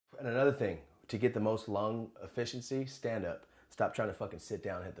And another thing, to get the most lung efficiency, stand up. Stop trying to fucking sit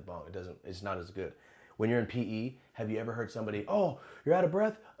down and hit the bong. It's not as good. When you're in PE, have you ever heard somebody, oh, you're out of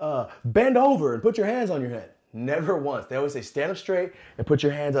breath? Bend over and put your hands on your head. Never once. They always say stand up straight and put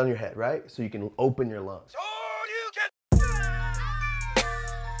your hands on your head, right? So you can open your lungs.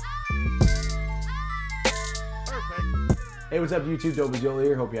 Hey, what's up YouTube? Dope is Yola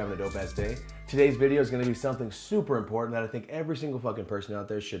here. Hope you're having a dope ass day. Today's video is gonna be something super important that I think every single fucking person out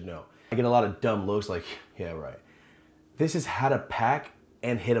there should know. I get a lot of dumb looks like, yeah, right. This is how to pack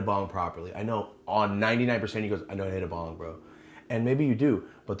and hit a bong properly. I know on 99% you goes, I know how to hit a bong, bro. And maybe you do,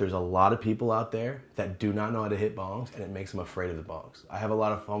 but there's a lot of people out there that do not know how to hit bongs, and it makes them afraid of the bongs. I have a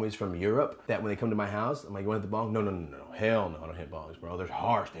lot of homies from Europe that when they come to my house, I'm like, you want to hit the bong? No, hell no, I don't hit bongs, bro. They're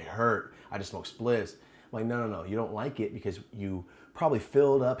harsh, they hurt. I just smoke spliffs. I'm like, no, you don't like it because you probably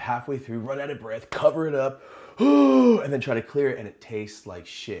filled up halfway through, run out of breath, cover it up, and then try to clear it, and it tastes like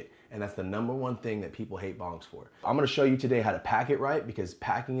shit. And that's the number one thing that people hate bongs for. I'm gonna show you today how to pack it right, because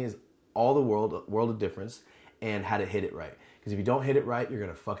packing is all the world of difference, and how to hit it right. Because if you don't hit it right, you're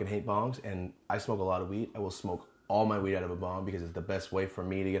gonna fucking hate bongs. And I smoke a lot of weed. I will smoke all my weed out of a bong because it's the best way for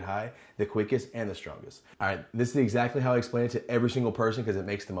me to get high, the quickest and the strongest. All right, this is exactly how I explain it to every single person because it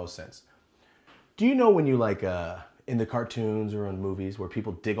makes the most sense. Do you know when you like in the cartoons or in movies where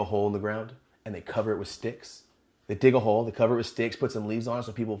people dig a hole in the ground and they cover it with sticks? They dig a hole, they cover it with sticks, put some leaves on it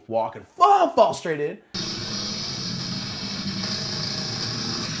so people walk and fall straight in.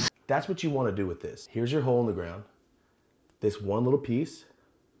 That's what you want to do with this. Here's your hole in the ground. This one little piece,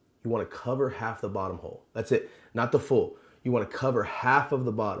 you want to cover half the bottom hole. That's it, not the full. You want to cover half of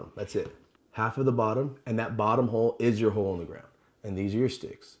the bottom. That's it, half of the bottom, and that bottom hole is your hole in the ground. And these are your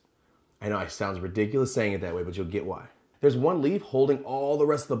sticks. I know it sounds ridiculous saying it that way, but you'll get why. There's one leaf holding all the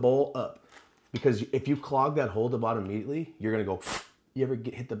rest of the bowl up. Because if you clog that hole at the bottom immediately, you're gonna go, you ever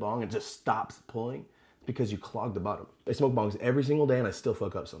hit the bong and it just stops pulling? It's because you clogged the bottom. I smoke bongs every single day and I still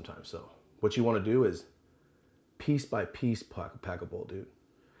fuck up sometimes. So what you wanna do is piece by piece pack a bowl, dude.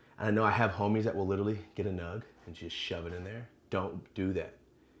 And I know I have homies that will literally get a nug and just shove it in there. Don't do that.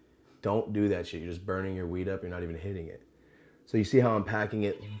 Don't do that shit. You're just burning your weed up, you're not even hitting it. So you see how I'm packing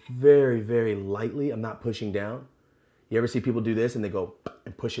it very, very lightly. I'm not pushing down. You ever see people do this and they go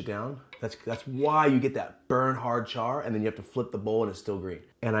and push it down? That's why you get that burn hard char, and then you have to flip the bowl and it's still green.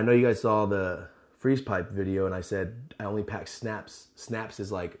 And I know you guys saw the freeze pipe video and I said I only pack snaps. Snaps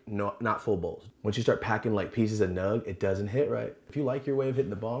is like not full bowls. Once you start packing like pieces of nug, it doesn't hit right. If you like your way of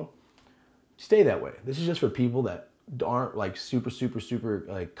hitting the bong, stay that way. This is just for people that aren't like super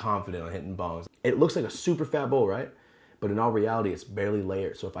like confident on hitting bongs. It looks like a super fat bowl, right? But in all reality, it's barely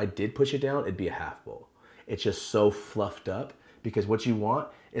layered. So if I did push it down, it'd be a half bowl. It's just so fluffed up, because what you want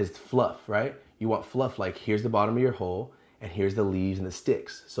is fluff, right? You want fluff, like here's the bottom of your hole and here's the leaves and the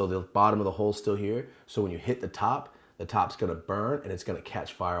sticks. So the bottom of the hole's still here. So when you hit the top's gonna burn and it's gonna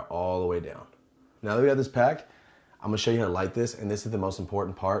catch fire all the way down. Now that we got this packed, I'm gonna show you how to light this, and this is the most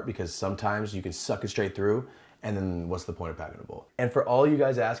important part because sometimes you can suck it straight through, and then what's the point of packing a bowl? And for all you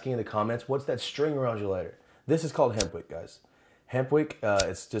guys asking in the comments, what's that string around your lighter? This is called hemp wick, guys. Hemp wick,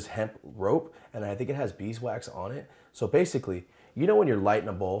 it's just hemp rope, and I think it has beeswax on it. So basically, you know when you're lighting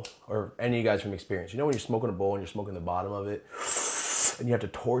a bowl, or any of you guys from experience, you know when you're smoking a bowl and you're smoking the bottom of it, and you have to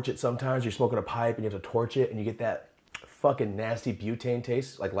torch it sometimes, you're smoking a pipe and you have to torch it, and you get that fucking nasty butane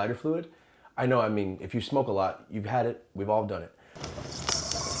taste, like lighter fluid? I know, I mean, if you smoke a lot, you've had it, we've all done it.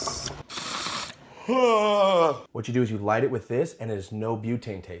 What you do is you light it with this, and there's no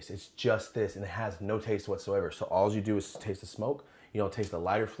butane taste. It's just this, and it has no taste whatsoever. So all you do is taste the smoke. You don't taste the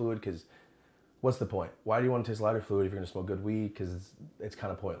lighter fluid, because what's the point? Why do you want to taste lighter fluid if you're gonna smoke good weed? Because it's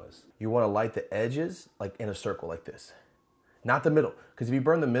kind of pointless. You want to light the edges like in a circle like this, not the middle. Because if you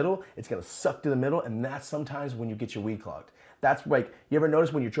burn the middle, it's gonna suck to the middle, and that's sometimes when you get your weed clogged. That's like, you ever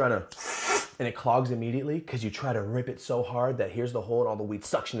notice when you're trying to, and it clogs immediately because you try to rip it so hard that here's the hole and all the weed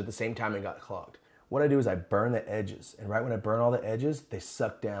suction at the same time and got clogged. What I do is I burn the edges, and right when I burn all the edges, they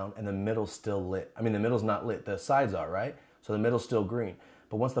suck down and the middle's still lit. I mean, the middle's not lit, the sides are, right? So the middle's still green.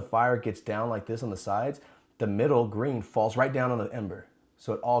 But once the fire gets down like this on the sides, the middle green falls right down on the ember.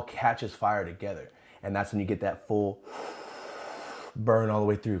 So it all catches fire together. And that's when you get that full burn all the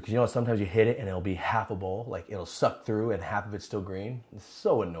way through. Because you know, sometimes you hit it and it'll be half a bowl, like it'll suck through and half of it's still green. It's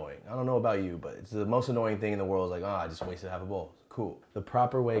so annoying. I don't know about you, but it's the most annoying thing in the world. Is like, oh, I just wasted half a bowl. Cool. The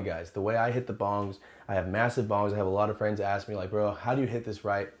proper way, guys, the way I hit the bongs, I have massive bongs. I have a lot of friends ask me like, bro, how do you hit this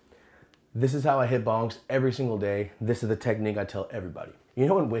right? This is how I hit bongs every single day. This is the technique I tell everybody. You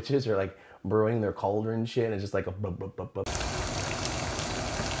know when witches are like brewing their cauldron and shit, and it's just like a blah, blah, blah, blah.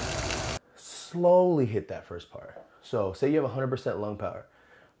 Slowly hit that first part. So say you have 100% lung power.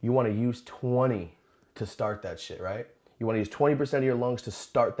 You want to use 20 to start that shit, right? You want to use 20% of your lungs to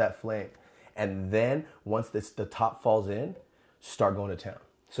start that flame. And then once the top falls in, start going to town.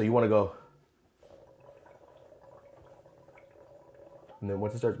 So you want to go, and then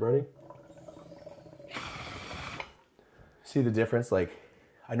once it starts burning, see the difference? Like,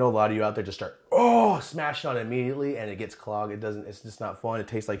 I know a lot of you out there just start, smash on it immediately and it gets clogged. It's just not fun. It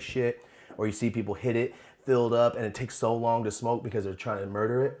tastes like shit. Or you see people hit it, filled up, and it takes so long to smoke because they're trying to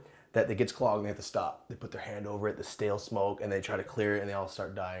murder it that it gets clogged and they have to stop. They put their hand over it, the stale smoke, and they try to clear it and they all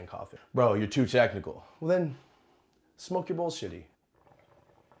start dying, coughing. Bro, you're too technical. Well then, smoke your bullshitty.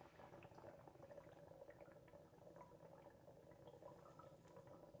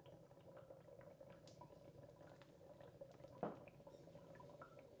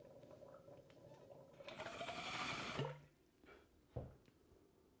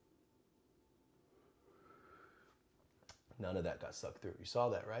 None of that got sucked through. You saw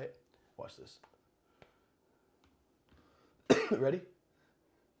that, right? Watch this. Ready?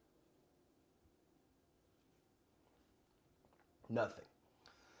 Nothing.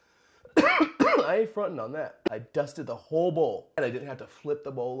 I ain't fronting on that. I dusted the whole bowl and I didn't have to flip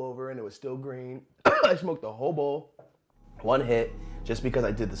the bowl over and it was still green. I smoked the whole bowl, one hit, just because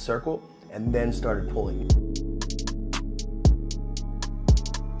I did the circle and then started pulling.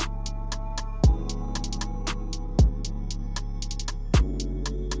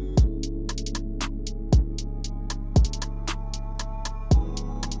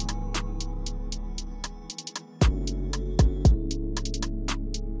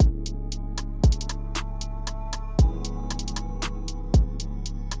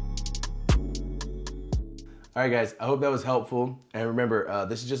 All right, guys, I hope that was helpful. And remember,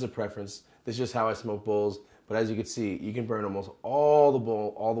 this is just a preference. This is just how I smoke bowls. But as you can see, you can burn almost all the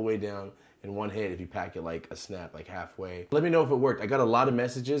bowl all the way down in one hit if you pack it like a snap, like halfway. Let me know if it worked. I got a lot of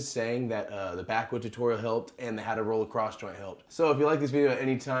messages saying that the backwood tutorial helped and the how to roll a cross joint helped. So if you like this video at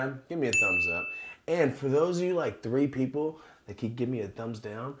any time, give me a thumbs up. And for those of you, like 3 people that keep giving me a thumbs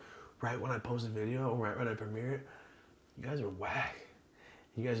down right when I post a video or right when I premiere it, you guys are whack.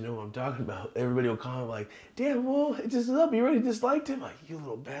 You guys know what I'm talking about. Everybody will comment like, damn, well, it just is up. You already disliked him. Like, you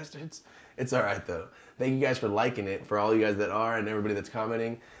little bastards. It's all right, though. Thank you guys for liking it, for all you guys that are and everybody that's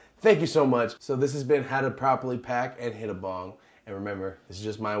commenting. Thank you so much. So this has been how to properly pack and hit a bong. And remember, this is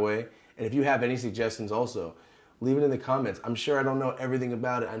just my way. And if you have any suggestions also, leave it in the comments. I'm sure I don't know everything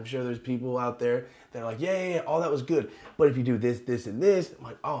about it. I'm sure there's people out there that are like, yeah, all that was good. But if you do this, this, and this, I'm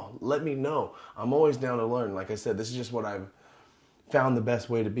like, oh, let me know. I'm always down to learn. Like I said, this is just what I've found the best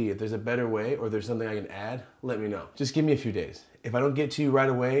way to be. If there's a better way or there's something I can add, let me know. Just give me a few days. If I don't get to you right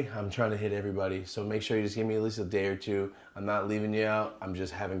away, I'm trying to hit everybody. So make sure you just give me at least a day or 2. I'm not leaving you out. I'm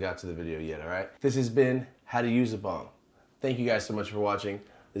just haven't got to the video yet, all right? This has been How to Use a Bong. Thank you guys so much for watching.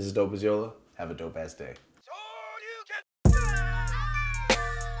 This is Dope as Yola. Have a dope ass day.